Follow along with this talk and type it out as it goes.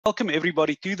Welcome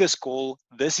everybody to this call.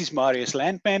 This is Marius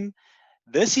Landman.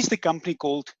 This is the company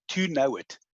called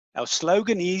TONOIT. Our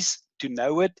slogan is, to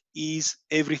know it is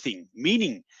everything,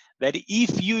 meaning that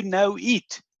if you know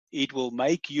it, it will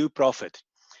make you profit.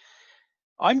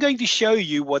 I'm going to show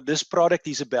you what this product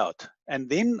is about, and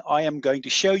then I am going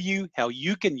to show you how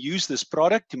you can use this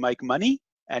product to make money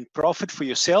and profit for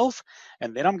yourself,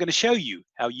 and then I'm going to show you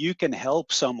how you can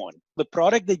help someone. The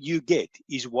product that you get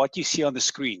is what you see on the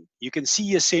screen. You can see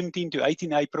here 17 to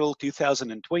 18 April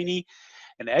 2020,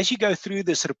 and as you go through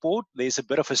this report, there's a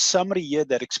bit of a summary here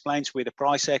that explains where the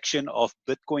price action of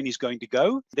Bitcoin is going to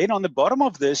go. Then on the bottom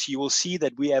of this, you will see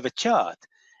that we have a chart.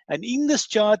 And in this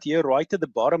chart here, right at the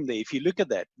bottom there, if you look at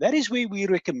that, that is where we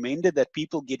recommended that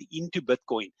people get into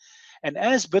Bitcoin. And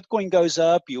as Bitcoin goes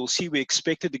up, you'll see we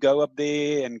expect it to go up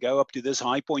there and go up to this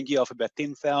high point here of about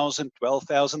 $10,000,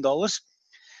 $12,000.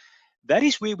 That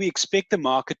is where we expect the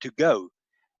market to go.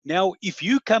 Now, if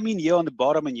you come in here on the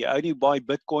bottom and you only buy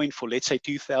Bitcoin for, let's say,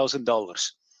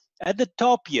 $2,000, at the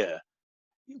top here,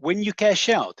 when you cash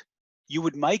out, you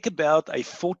would make about a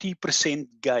 40%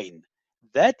 gain.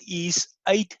 That is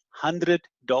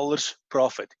 $800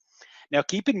 profit. Now,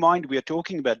 keep in mind, we are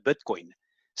talking about Bitcoin.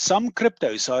 Some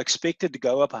cryptos are expected to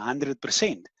go up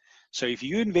 100%. So if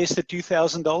you invested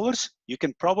 $2,000, you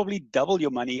can probably double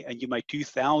your money and you make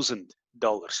 $2,000.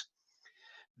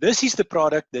 This is the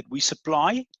product that we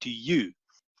supply to you.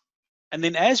 And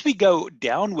then as we go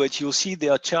downwards, you'll see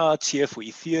there are charts here for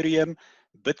Ethereum,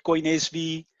 Bitcoin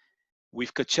SV.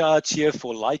 We've got charts here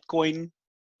for Litecoin,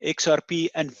 XRP,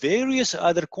 and various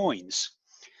other coins.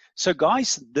 So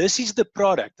guys, this is the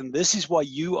product, and this is why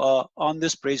you are on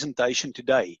this presentation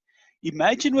today.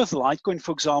 Imagine with Litecoin,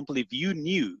 for example, if you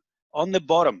knew on the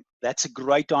bottom, that's a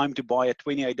great time to buy at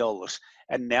 $28.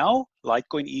 And now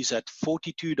Litecoin is at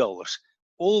 $42,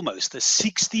 almost a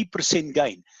 60%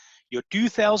 gain. Your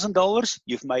 $2,000,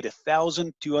 you've made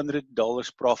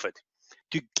 $1,200 profit.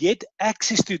 To get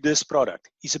access to this product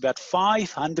is about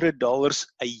 $500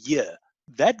 a year.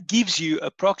 That gives you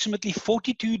approximately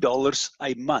 $42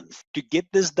 a month to get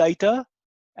this data,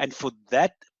 and for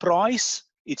that price,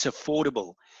 it's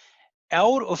affordable.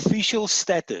 Our official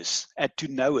status at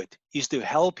TONOIT is to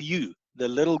help you, the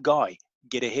little guy,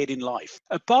 get ahead in life.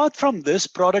 Apart from this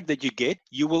product that you get,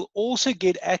 you will also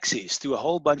get access to a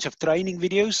whole bunch of training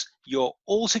videos. You're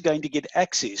also going to get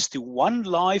access to one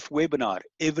live webinar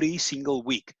every single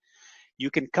week. You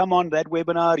can come on that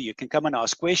webinar, you can come and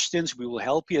ask questions, we will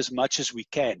help you as much as we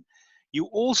can. You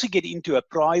also get into a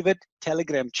private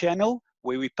Telegram channel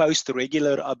where we post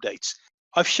regular updates.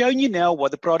 I've shown you now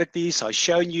what the product is, I've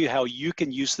shown you how you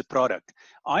can use the product.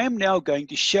 I am now going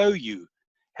to show you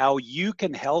how you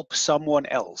can help someone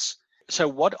else. So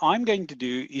what I'm going to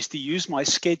do is to use my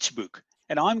sketchbook,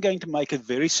 and I'm going to make it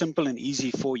very simple and easy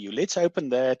for you. Let's open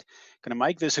that, I'm going to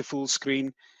make this a full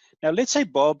screen. Now let's say,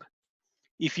 Bob,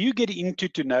 if you get into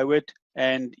TONOIT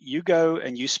and you go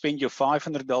and you spend your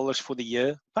 $500 for the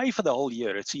year, pay for the whole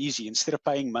year. It's easy instead of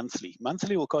paying monthly.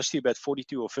 Monthly will cost you about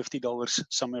 $42 or $50,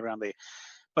 somewhere around there.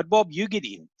 But Bob, you get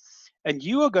in and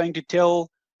you are going to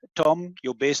tell Tom,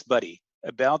 your best buddy,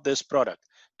 about this product.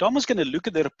 Tom is going to look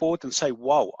at the report and say,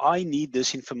 wow, I need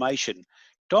this information.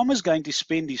 Tom is going to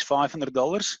spend his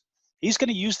 $500. He's going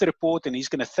to use the report and he's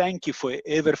going to thank you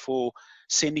forever for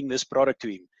sending this product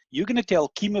to him. You're going to tell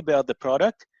Kim about the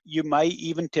product. You may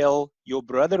even tell your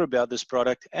brother about this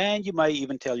product, and you may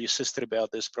even tell your sister about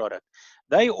this product.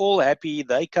 They all happy,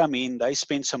 they come in, they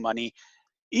spend some money.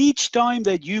 Each time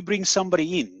that you bring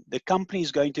somebody in, the company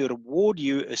is going to reward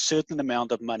you a certain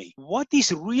amount of money. What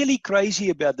is really crazy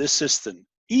about this system?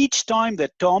 Each time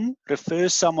that Tom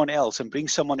refers someone else and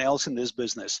brings someone else in this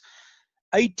business,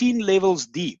 18 levels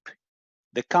deep,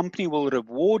 the company will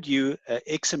reward you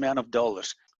X amount of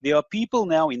dollars. There are people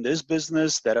now in this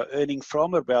business that are earning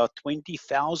from about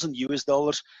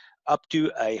 $20,000 up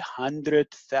to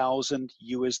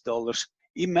 $100,000.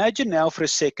 Imagine now for a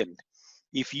second,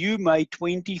 if you made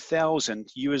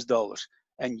 $20,000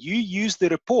 and you use the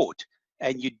report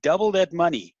and you double that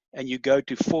money and you go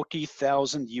to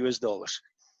 $40,000.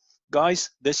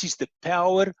 Guys, this is the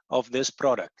power of this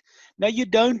product. Now, you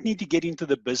don't need to get into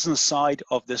the business side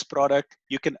of this product.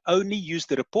 You can only use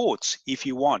the reports if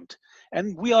you want.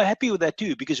 And we are happy with that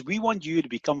too, because we want you to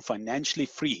become financially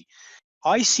free.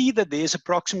 I see that there's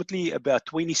approximately about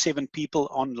 27 people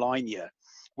online here,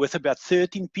 with about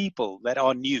 13 people that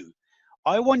are new.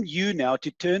 I want you now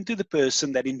to turn to the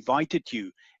person that invited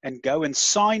you and go and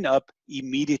sign up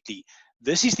immediately.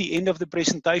 This is the end of the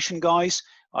presentation, guys.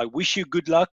 I wish you good luck.